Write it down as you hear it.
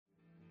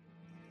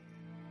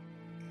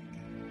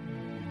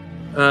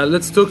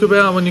Let's talk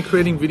about when you're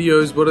creating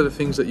videos, what are the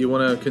things that you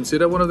want to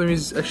consider. One of them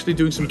is actually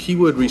doing some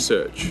keyword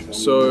research.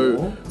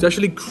 So to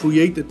actually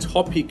create the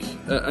topic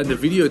and the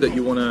video that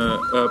you want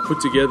to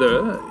put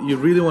together, you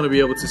really want to be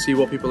able to see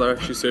what people are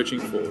actually searching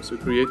for. So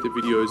create the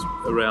videos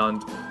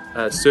around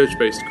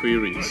search-based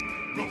queries.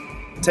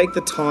 Take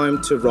the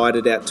time to write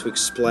it out to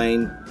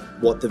explain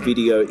what the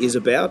video is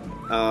about.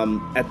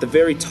 At the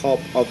very top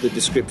of the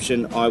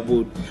description, I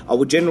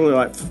would generally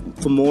write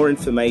for more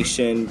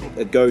information,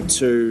 go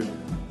to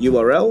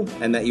URL,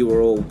 and that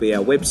URL will be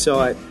our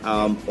website,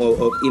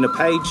 or in a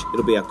page,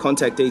 it'll be our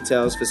contact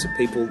details for some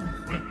people.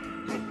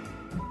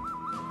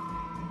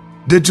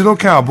 Digital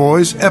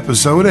Cowboys,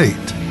 Episode 8.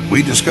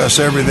 We discuss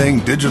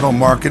everything digital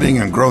marketing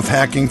and growth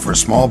hacking for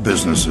small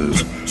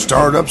businesses,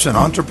 startups, and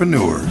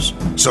entrepreneurs.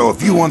 So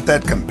if you want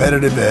that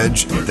competitive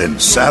edge, then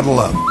saddle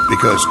up,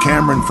 because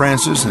Cameron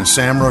Francis and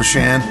Sam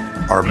Roshan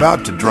are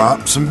about to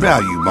drop some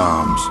value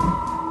bombs.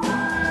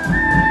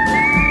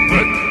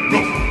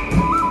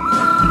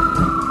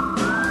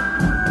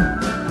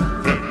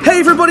 Hey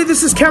everybody,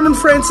 this is Cameron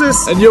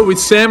Francis. And you're with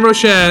Sam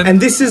Roshan. And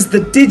this is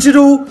the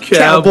Digital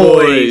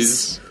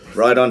Cowboys.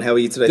 Right on, how are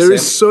you today, Sam? There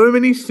is so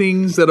many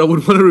things that I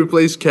would want to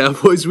replace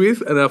cowboys with,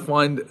 and I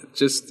find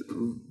just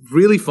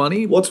really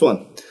funny. What's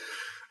one?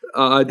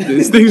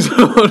 There's things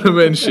I want to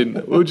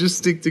mention. We'll just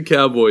stick to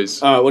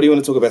cowboys. All right, what do you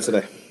want to talk about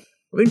today?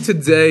 I think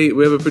today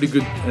we have a pretty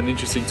good and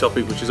interesting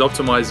topic, which is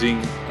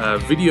optimizing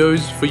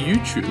videos for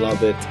YouTube.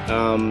 Love it.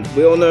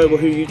 We all know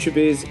who YouTube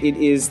is.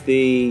 Is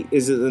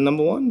it the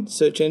number one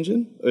search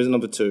engine, or is it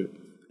number two?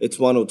 It's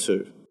one or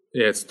two.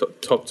 Yeah, it's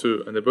top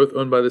two, and they're both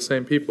owned by the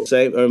same people.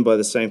 Owned by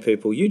the same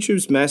people.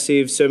 YouTube's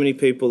massive. So many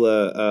people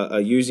are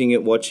using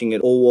it, watching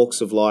it, all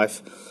walks of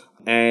life.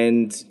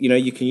 And,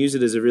 you can use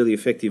it as a really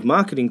effective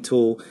marketing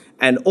tool.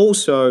 And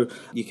also,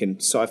 you can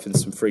siphon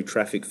some free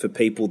traffic for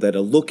people that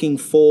are looking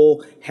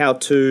for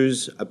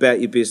how-tos about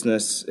your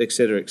business,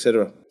 etc.,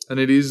 etc. And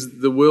it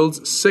is the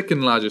world's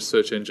second largest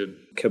search engine.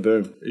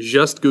 Kaboom.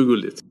 Just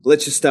Google it.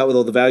 Let's just start with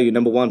all the value.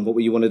 Number one, what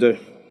would you want to do?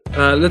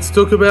 Let's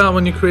talk about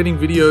when you're creating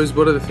videos,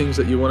 what are the things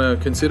that you want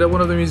to consider.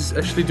 One of them is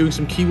actually doing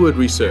some keyword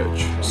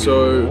research.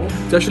 So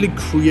to actually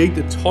create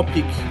the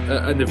topic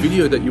and the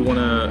video that you want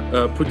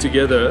to put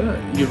together,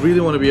 you really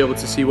want to be able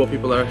to see what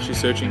people are actually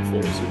searching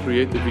for. So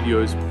create the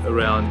videos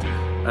around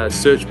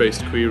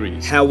search-based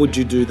queries. How would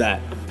you do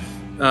that?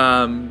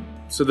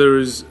 So there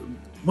is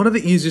one of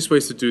the easiest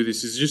ways to do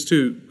this is just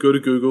to go to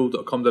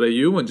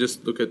google.com.au and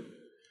just look at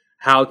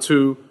how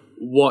to,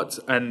 what,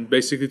 and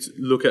basically to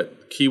look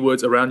at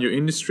keywords around your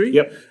industry.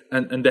 Yep.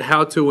 And the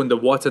how-to and the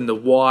what and the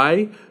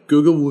why.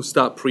 Google will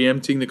start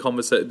preempting the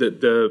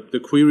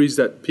queries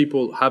that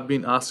people have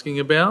been asking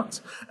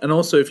about. And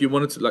also, if you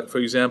wanted to, like, for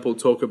example,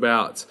 talk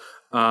about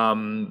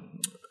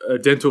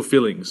dental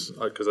fillings,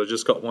 because I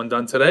just got one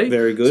done today.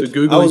 Very good. So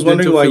Google I was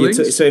wondering why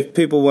fillings. so if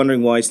people are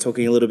wondering why he's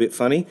talking a little bit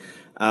funny,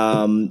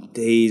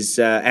 he's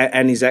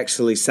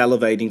actually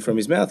salivating from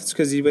his mouth. It's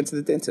because he went to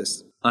the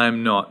dentist. I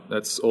am not.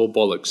 That's all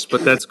bollocks,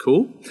 but that's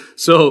cool.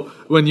 So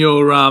when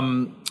you're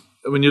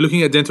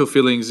looking at dental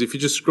fillings, if you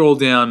just scroll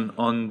down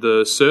on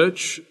the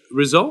search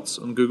results,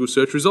 on Google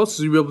search results,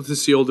 you'll be able to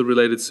see all the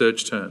related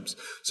search terms.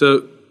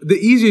 So the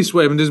easiest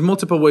way, there's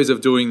multiple ways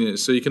of doing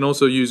this. So you can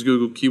also use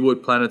Google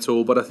Keyword Planner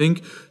tool, but I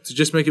think to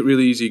just make it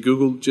really easy,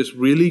 Google just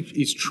really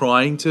is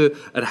trying to,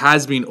 it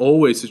has been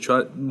always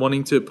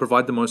wanting to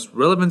provide the most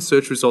relevant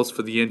search results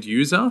for the end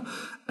user.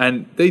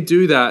 And they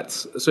do that.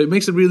 So it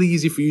makes it really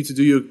easy for you to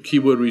do your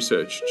keyword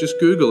research. Just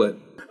Google it.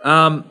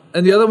 And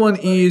the other one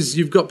is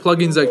you've got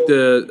plugins like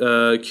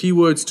the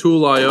Keywords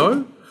Tool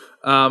IO.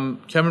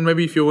 Cameron,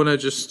 maybe if you want to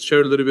just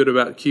share a little bit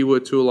about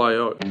Keyword Tool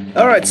IO.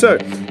 All right, so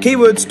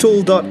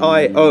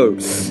keywordstool.io.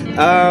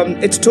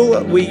 It's a tool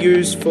that we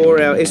use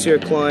for our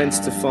SEO clients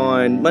to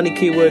find money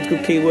keywords,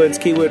 good keywords,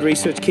 keyword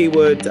research,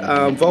 keyword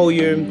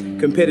volume,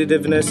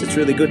 competitiveness. It's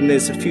really good, and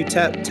there's a few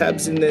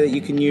tabs in there that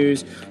you can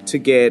use to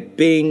get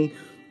Bing,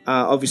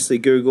 obviously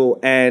Google,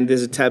 and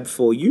there's a tab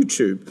for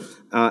YouTube.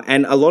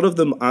 And a lot of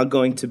them are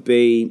going to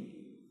be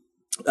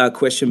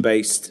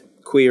question-based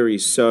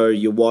queries. So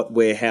your what,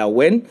 where, how,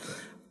 when.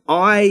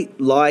 I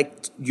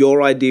liked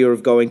your idea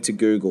of going to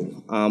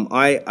Google. I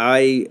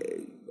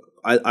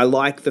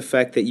like the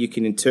fact that you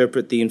can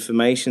interpret the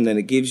information that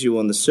it gives you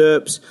on the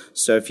SERPs.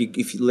 So if you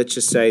let's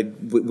just say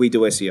we do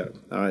SEO.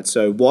 All right.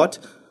 So what?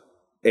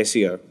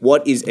 SEO.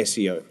 What is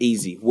SEO?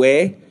 Easy.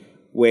 Where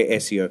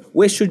SEO.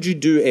 Where should you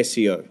do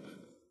SEO?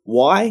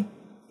 Why?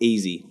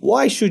 Easy.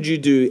 Why should you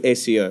do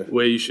SEO?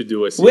 Where you should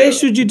do SEO. Where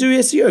should you do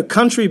SEO?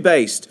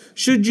 Country-based.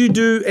 Should you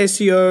do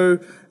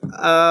SEO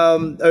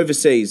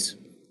overseas?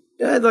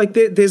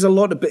 There's a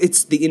lot of... But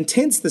the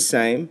intent's the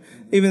same,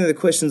 even though the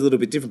question's a little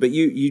bit different. But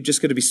you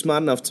just got to be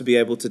smart enough to be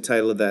able to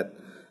tailor that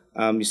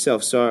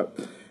yourself. So,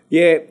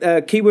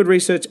 yeah, keyword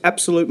research,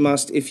 absolute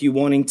must if you're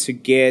wanting to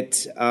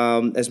get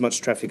as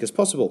much traffic as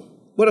possible.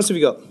 What else have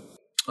you got?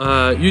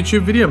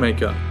 YouTube Video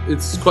Maker.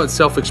 It's quite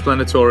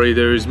self-explanatory.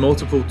 There's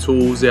multiple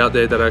tools out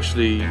there that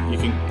actually you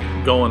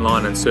can go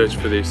online and search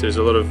for this. There's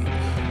a lot of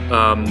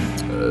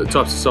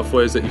types of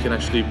softwares that you can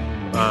actually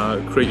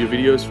create your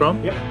videos from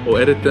or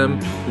edit them,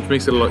 which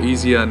makes it a lot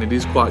easier, and it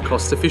is quite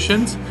cost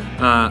efficient.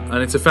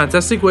 And it's a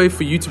fantastic way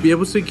for you to be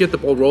able to get the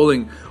ball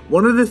rolling.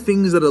 One of the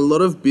things that a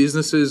lot of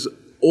businesses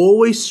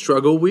always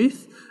struggle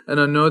with, and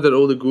I know that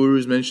all the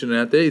gurus mentioned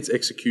out there, it's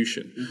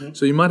execution.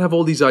 So you might have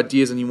all these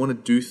ideas and you want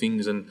to do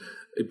things, and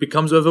it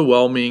becomes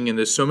overwhelming, and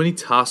there's so many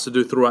tasks to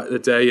do throughout the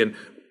day, and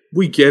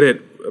we get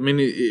it. I mean,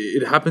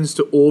 it happens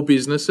to all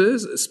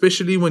businesses,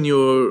 especially when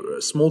you're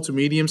small to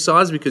medium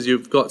size, because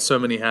you've got so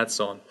many hats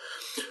on.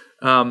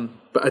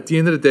 But at the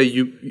end of the day,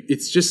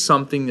 it's just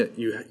something that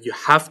you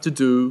have to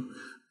do,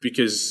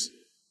 because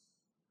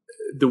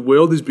the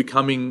world is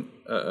becoming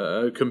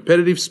a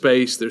competitive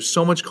space. There's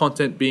so much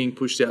content being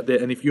pushed out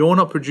there, and if you're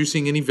not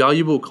producing any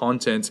valuable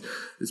content,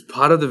 it's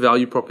part of the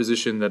value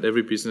proposition that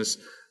every business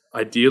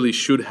ideally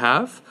should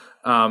have.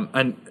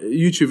 And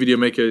YouTube Video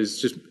Maker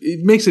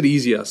it makes it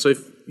easier. So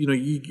if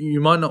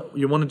you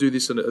want to do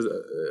this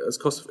as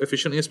cost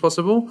efficiently as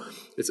possible,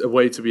 it's a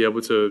way to be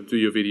able to do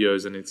your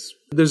videos, and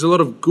there's a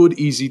lot of good,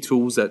 easy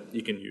tools that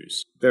you can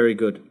use. Very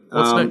good.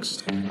 What's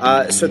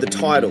next? So the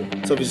title,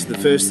 it's obviously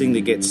the first thing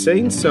that gets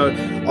seen. So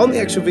on the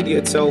actual video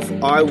itself,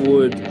 I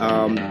would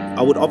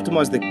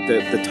optimize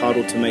the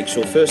title to make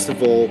sure, first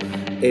of all,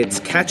 it's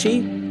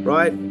catchy,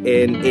 right?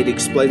 And it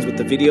explains what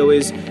the video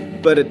is,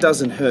 but it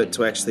doesn't hurt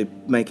to actually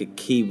make it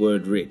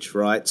keyword rich,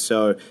 right?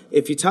 So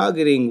if you're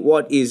targeting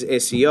what is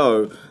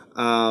SEO,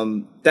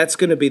 that's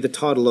going to be the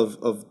title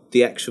of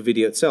the actual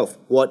video itself.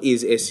 What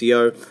is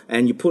SEO?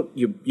 And you put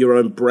your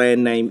own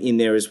brand name in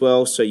there as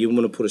well. So you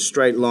want to put a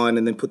straight line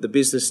and then put the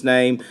business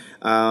name,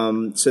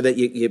 so that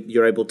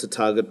you're able to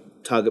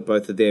target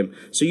both of them.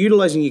 So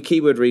utilizing your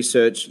keyword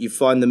research, you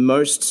find the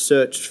most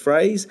searched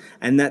phrase,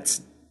 and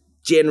that's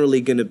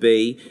generally going to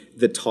be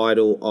the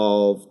title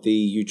of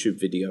the YouTube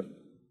video.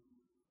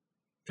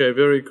 Okay,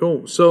 very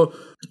cool. So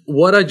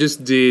what I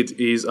just did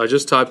is I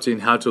just typed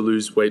in how to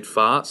lose weight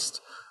fast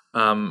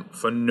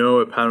for no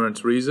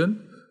apparent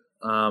reason,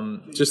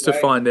 just to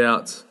find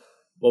out.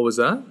 What was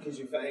that? Because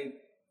you're vain.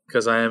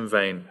 Because I am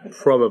vain,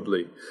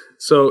 probably.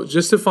 So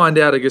just to find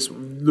out, I guess,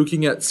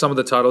 looking at some of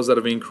the titles that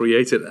have been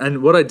created,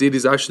 and what I did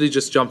is actually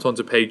just jumped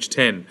onto page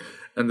 10,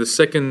 and the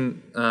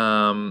second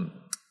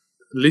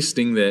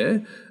listing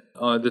there,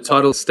 the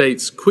title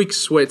states, Quick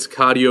Sweat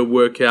Cardio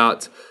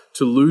Workout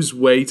to Lose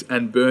Weight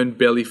and Burn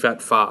Belly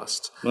Fat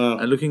Fast. Wow.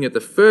 And looking at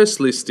the first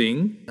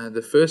listing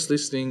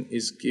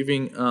is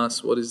giving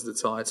us, what is the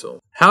title?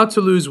 How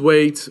to Lose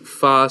Weight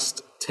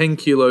Fast 10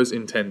 Kilos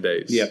in 10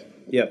 Days.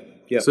 Yep.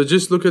 So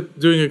just look at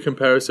doing a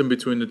comparison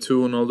between the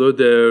two, and although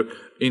their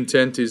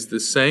intent is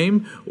the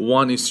same,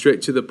 one is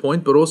straight to the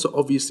point, but also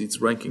obviously it's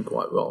ranking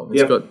quite well.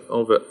 It's got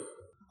over...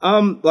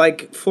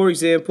 Like, for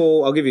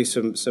example, I'll give you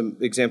some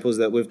examples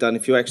that we've done.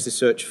 If you actually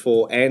search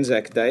for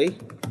Anzac Day,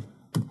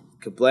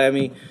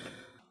 kablammy,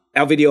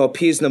 our video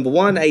appears number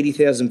 1,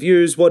 80,000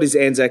 views. What is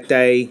Anzac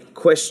Day?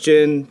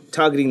 Question,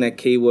 targeting that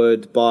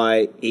keyword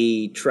by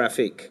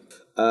e-traffic.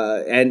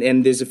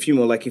 And there's a few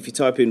more, like if you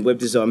type in Web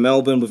Design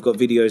Melbourne, we've got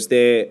videos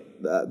there.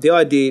 The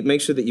idea,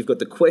 make sure that you've got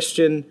the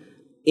question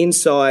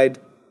inside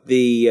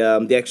the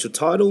actual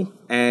title,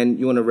 and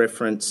you want to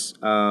reference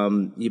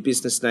your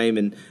business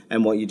name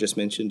and what you just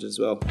mentioned as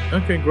well.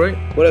 Okay, great.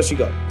 What else you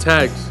got?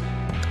 Tags.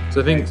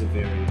 So I think Tags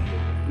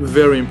are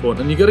very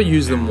important, and you got to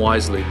use them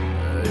wisely.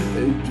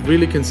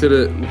 Really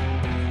consider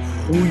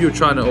who you're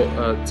trying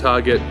to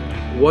target,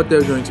 what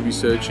they're going to be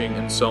searching,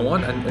 and so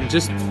on, and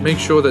just make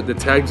sure that the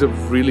tags are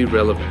really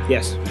relevant.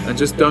 Yes. And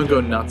just don't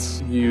go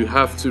nuts. You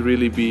have to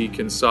really be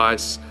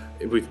concise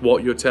with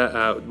what your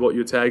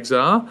tags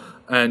are,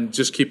 and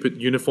just keep it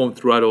uniform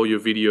throughout all your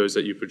videos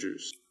that you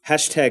produce.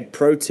 Hashtag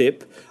pro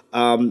tip.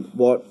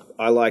 What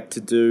I like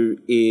to do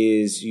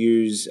is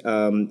use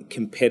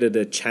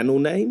competitor channel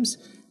names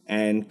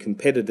and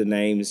competitor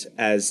names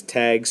as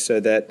tags, so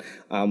that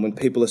when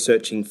people are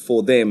searching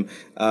for them,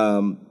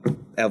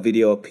 our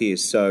video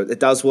appears. So it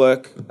does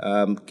work.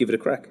 Give it a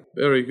crack.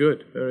 Very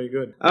good, very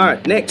good. All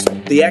right, next,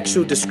 the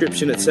actual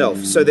description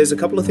itself. So there's a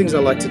couple of things I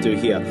like to do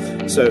here.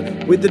 So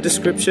with the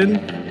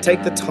description,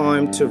 take the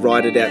time to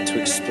write it out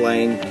to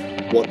explain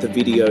what the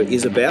video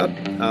is about.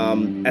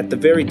 At the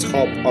very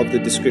top of the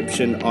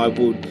description, I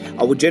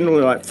would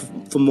generally write,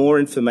 for more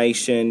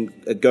information,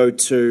 go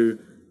to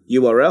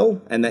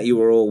URL, and that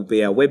URL will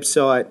be our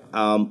website,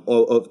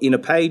 or in a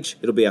page,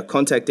 it'll be our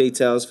contact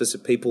details for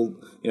some people,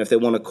 if they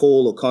want to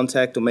call or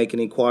contact or make an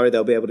inquiry,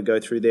 they'll be able to go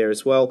through there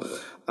as well.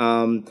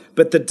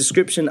 But the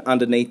description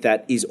underneath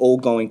that is all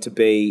going to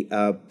be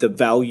the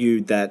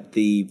value that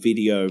the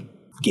video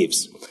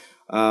gives.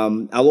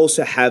 I'll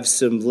also have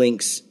some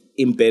links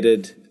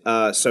embedded,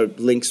 so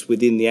links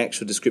within the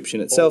actual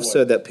description itself,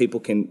 so that people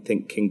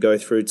can go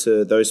through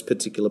to those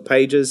particular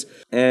pages.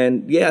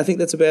 And yeah, I think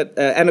that's about,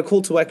 and a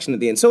call to action at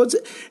the end. So it's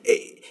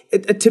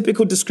a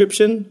typical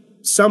description.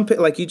 Some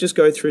like you just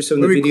go through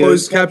some of the videos.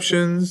 Closed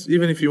captions,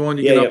 even if you want,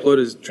 you can upload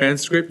as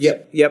transcripts.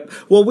 Yep.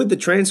 Well, with the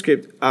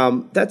transcript,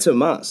 that's a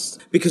must,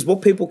 because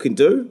what people can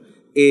do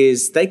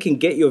is they can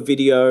get your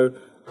video,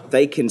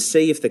 they can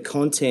see if the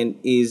content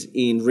is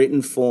in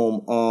written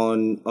form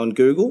on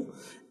Google,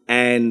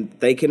 and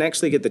they can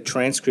actually get the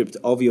transcript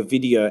of your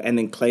video and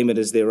then claim it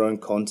as their own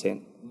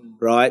content,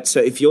 right? So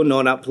if you're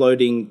not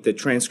uploading the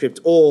transcript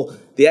or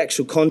the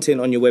actual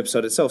content on your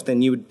website itself,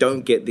 then you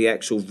don't get the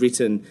actual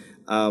written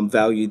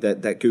value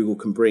that Google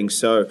can bring.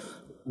 So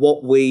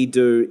what we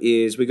do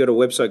is we go to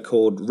a website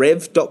called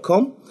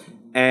rev.com,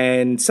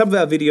 and some of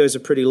our videos are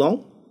pretty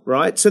long,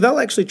 right? So they'll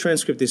actually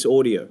transcript this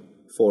audio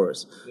for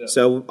us. Yeah.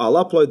 So I'll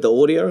upload the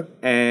audio,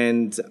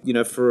 and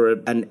for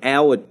an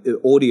hour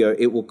audio,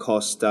 it will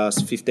cost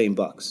us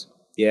 $15.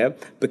 Yeah,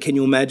 but can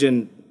you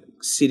imagine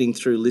sitting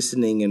through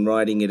listening and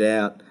writing it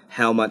out?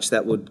 How much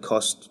that would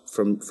cost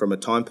from a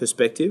time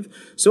perspective?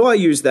 So I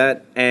use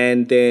that,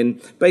 and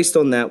then based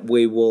on that,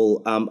 we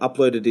will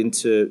upload it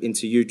into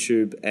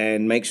YouTube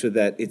and make sure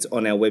that it's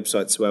on our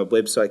website, so our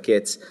website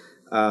gets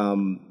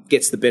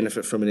the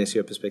benefit from an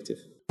SEO perspective.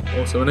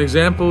 Awesome. And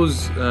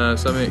examples,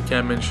 something that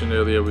Cam mentioned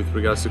earlier with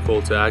regards to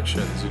call to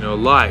actions,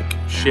 like,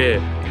 share,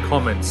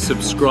 comment,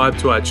 subscribe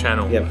to our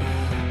channel. Yep.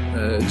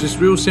 Just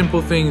real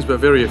simple things,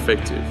 but very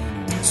effective.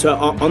 So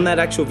on that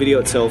actual video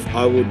itself,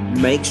 I would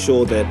make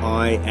sure that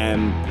I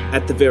am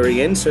at the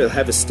very end. So I'll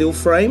have a still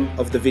frame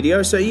of the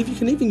video. So you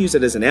can even use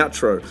it as an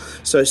outro.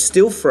 So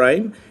still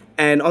frame.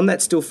 And on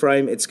that still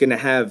frame, it's going to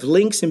have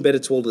links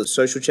embedded to all the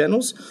social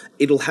channels.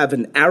 It'll have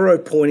an arrow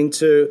pointing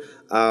to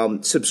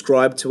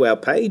subscribe to our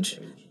page.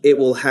 It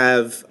will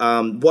have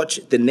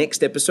watch the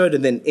next episode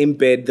and then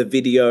embed the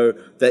video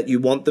that you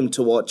want them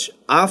to watch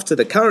after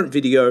the current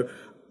video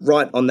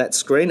right on that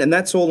screen. And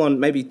that's all on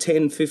maybe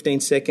 10,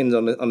 15 seconds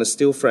on a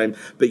still frame,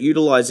 but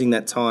utilizing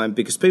that time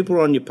because people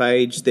are on your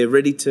page, they're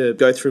ready to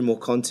go through more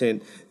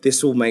content.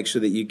 This will make sure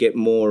that you get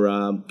more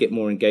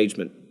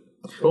engagement.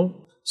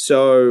 Cool.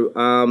 So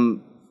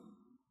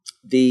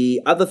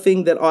the other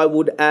thing that I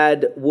would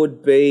add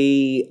would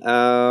be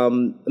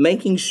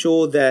making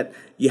sure that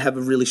you have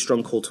a really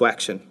strong call to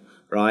action,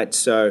 right?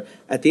 So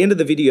at the end of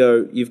the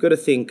video, you've got to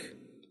think,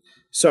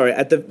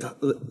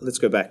 let's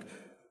go back.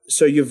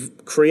 So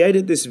you've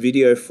created this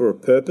video for a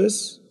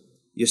purpose.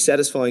 You're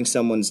satisfying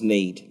someone's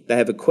need. They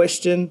have a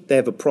question, they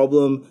have a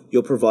problem,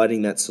 you're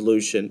providing that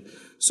solution.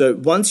 So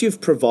once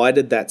you've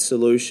provided that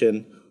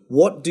solution,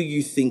 what do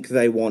you think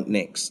they want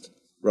next,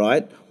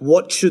 right?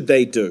 What should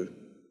they do?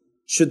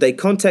 Should they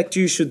contact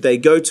you? Should they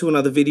go to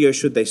another video?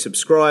 Should they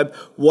subscribe?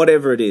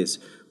 Whatever it is.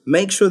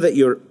 Make sure that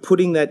you're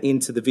putting that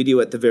into the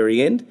video at the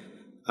very end,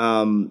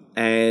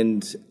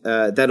 and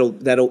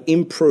that'll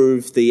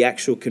improve the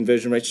actual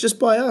conversion rates just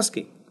by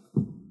asking.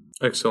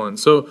 Excellent.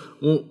 So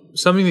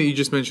something that you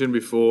just mentioned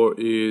before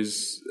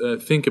is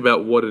think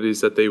about what it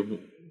is that they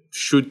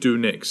should do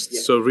next.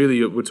 Yeah. So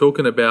really, we're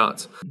talking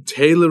about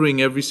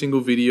tailoring every single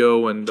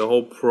video and the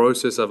whole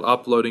process of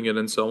uploading it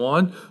and so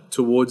on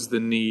towards the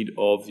need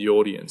of the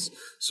audience.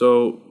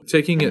 So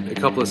taking it a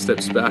couple of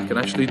steps back and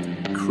actually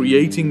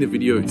creating the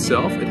video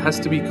itself, it has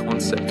to be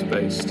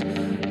concept-based.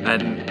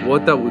 And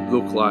what that would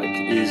look like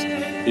is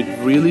it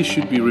really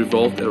should be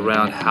revolved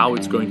around how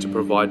it's going to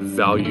provide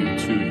value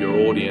to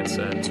your audience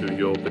and to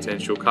your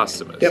potential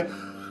customers. Yep.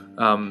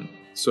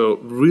 So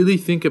really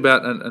think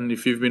about, and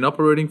if you've been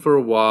operating for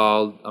a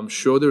while, I'm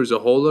sure there is a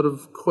whole lot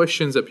of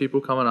questions that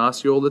people come and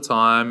ask you all the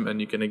time, and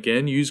you can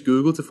again use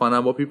Google to find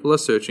out what people are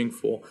searching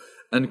for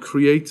and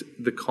create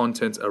the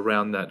content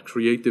around that,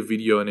 create the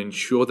video and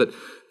ensure that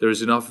there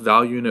is enough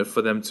value in it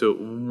for them to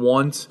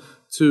want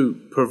to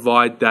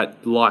provide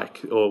that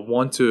like or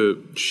want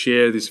to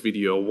share this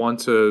video,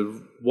 want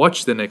to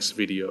watch the next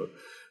video.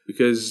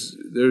 Because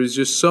there is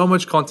just so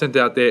much content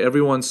out there.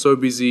 Everyone's so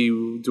busy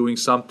doing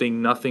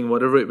something, nothing,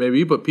 whatever it may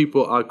be, but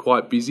people are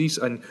quite busy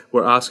and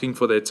we're asking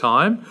for their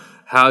time.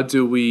 How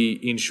do we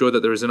ensure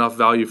that there is enough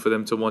value for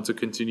them to want to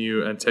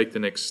continue and take the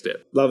next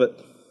step? Love it.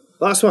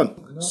 Last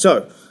one.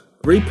 So,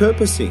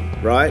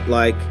 repurposing, right?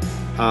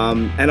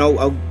 And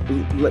I'll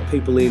let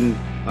people in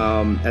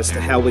as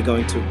to how we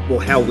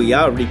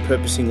are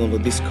repurposing all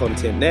of this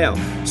content now.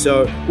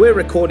 So, we're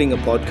recording a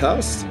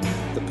podcast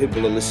that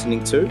people are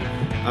listening to.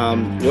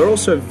 We're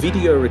also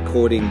video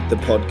recording the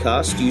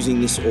podcast using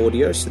this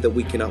audio so that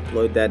we can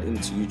upload that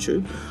into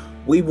YouTube.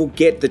 We will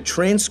get the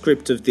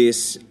transcript of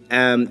this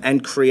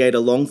and create a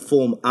long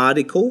form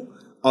article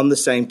on the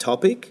same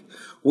topic.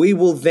 We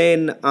will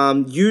then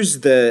use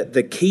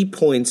the key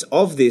points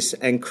of this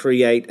and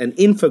create an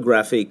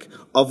infographic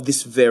of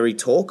this very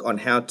talk on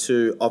how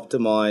to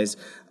optimize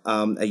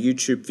a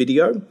YouTube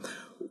video.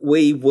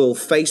 We will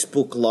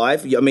Facebook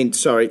Live.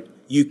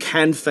 You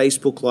can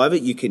Facebook Live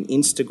it. You can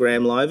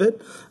Instagram Live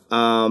it.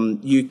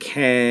 You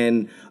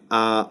can.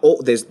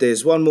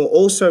 There's one more.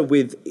 Also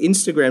with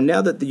Instagram,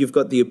 now that you've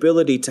got the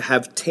ability to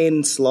have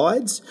 10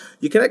 slides,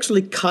 you can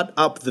actually cut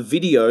up the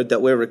video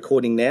that we're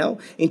recording now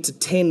into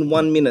 10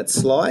 1-minute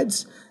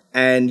slides,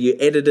 and you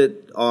edit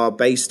it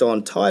based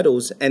on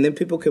titles, and then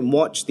people can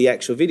watch the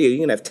actual video.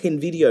 You can have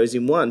 10 videos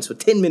in one, so a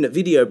 10-minute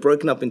video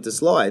broken up into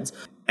slides,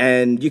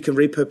 and you can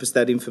repurpose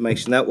that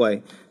information that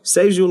way.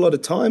 Saves you a lot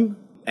of time.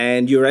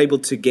 And you're able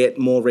to get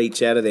more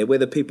reach out of there,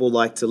 whether people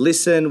like to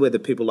listen, whether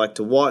people like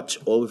to watch,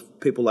 or if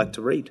people like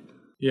to read.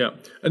 Yeah,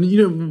 and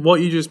you know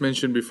what you just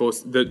mentioned before,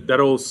 that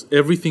all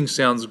everything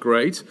sounds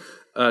great.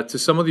 To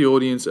some of the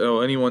audience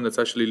or anyone that's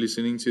actually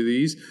listening to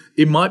these,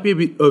 it might be a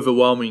bit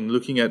overwhelming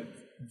looking at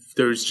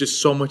there's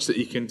just so much that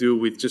you can do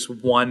with just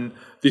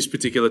this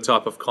particular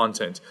type of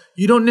content.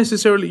 You don't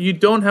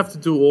have to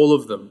do all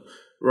of them,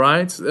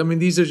 right? I mean,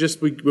 these are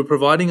just, we're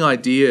providing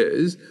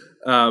ideas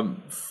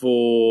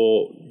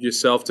for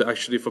yourself to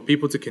actually, for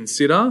people to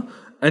consider.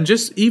 And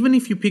just, even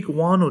if you pick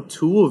one or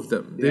two of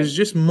them, there's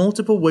just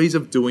multiple ways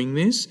of doing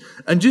this,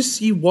 and just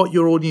see what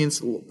your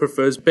audience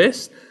prefers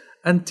best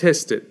and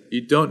test it.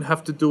 You don't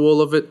have to do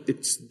all of it.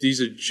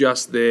 These are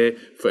just there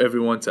for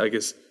everyone to, I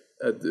guess,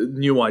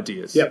 new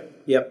ideas.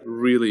 Yep.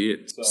 Really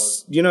it. So.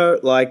 You know,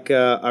 like,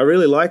 I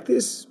really like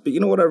this, but you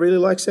know what I really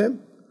like,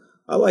 Sam?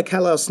 I like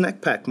Halal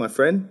Snack Pack, my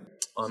friend.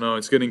 I know,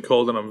 it's getting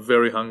cold and I'm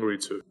very hungry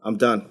too. I'm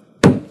done.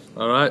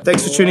 All right.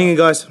 Thanks for tuning in,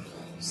 guys.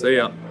 See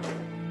ya.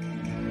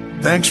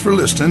 Thanks for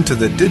listening to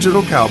the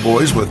Digital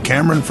Cowboys with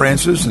Cameron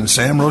Francis and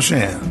Sam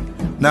Roshan.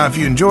 Now, if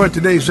you enjoyed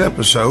today's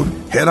episode,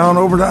 head on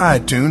over to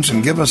iTunes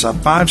and give us a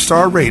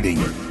 5-star rating.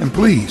 And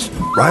please,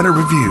 write a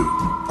review.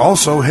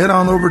 Also, head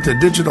on over to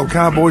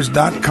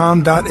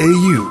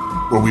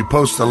digitalcowboys.com.au, where we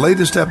post the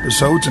latest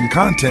episodes and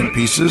content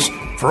pieces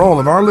for all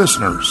of our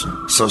listeners.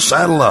 So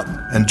saddle up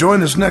and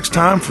join us next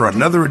time for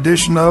another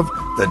edition of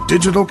the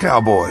Digital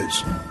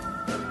Cowboys.